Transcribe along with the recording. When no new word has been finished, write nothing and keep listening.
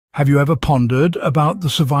Have you ever pondered about the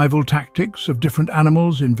survival tactics of different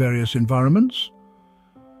animals in various environments?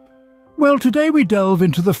 Well, today we delve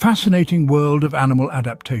into the fascinating world of animal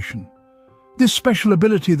adaptation. This special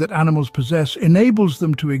ability that animals possess enables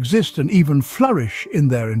them to exist and even flourish in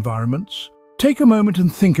their environments. Take a moment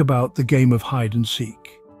and think about the game of hide and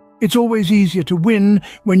seek. It's always easier to win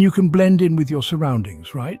when you can blend in with your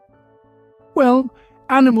surroundings, right? Well,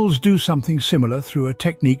 animals do something similar through a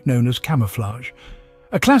technique known as camouflage.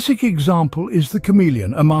 A classic example is the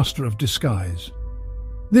chameleon, a master of disguise.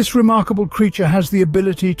 This remarkable creature has the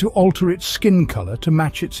ability to alter its skin color to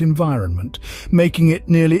match its environment, making it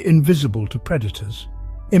nearly invisible to predators.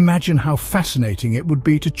 Imagine how fascinating it would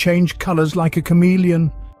be to change colors like a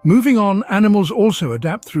chameleon. Moving on, animals also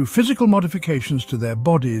adapt through physical modifications to their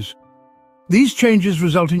bodies. These changes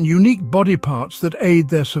result in unique body parts that aid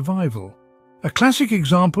their survival. A classic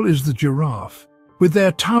example is the giraffe. With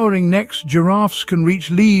their towering necks, giraffes can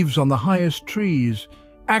reach leaves on the highest trees,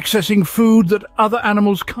 accessing food that other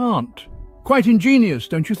animals can't. Quite ingenious,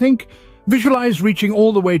 don't you think? Visualize reaching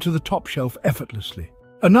all the way to the top shelf effortlessly.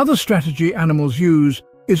 Another strategy animals use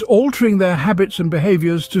is altering their habits and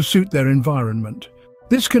behaviors to suit their environment.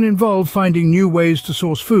 This can involve finding new ways to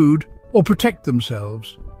source food or protect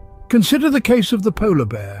themselves. Consider the case of the polar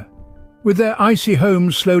bear. With their icy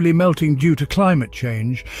homes slowly melting due to climate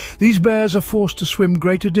change, these bears are forced to swim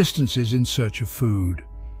greater distances in search of food.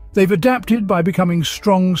 They've adapted by becoming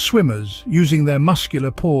strong swimmers, using their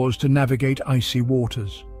muscular paws to navigate icy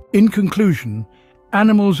waters. In conclusion,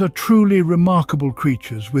 animals are truly remarkable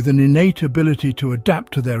creatures with an innate ability to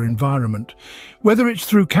adapt to their environment. Whether it's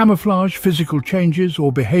through camouflage, physical changes,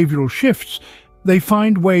 or behavioral shifts, they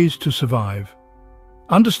find ways to survive.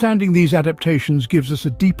 Understanding these adaptations gives us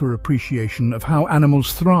a deeper appreciation of how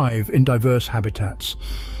animals thrive in diverse habitats.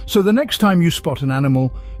 So the next time you spot an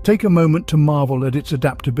animal, take a moment to marvel at its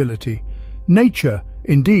adaptability. Nature,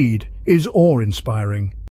 indeed, is awe-inspiring.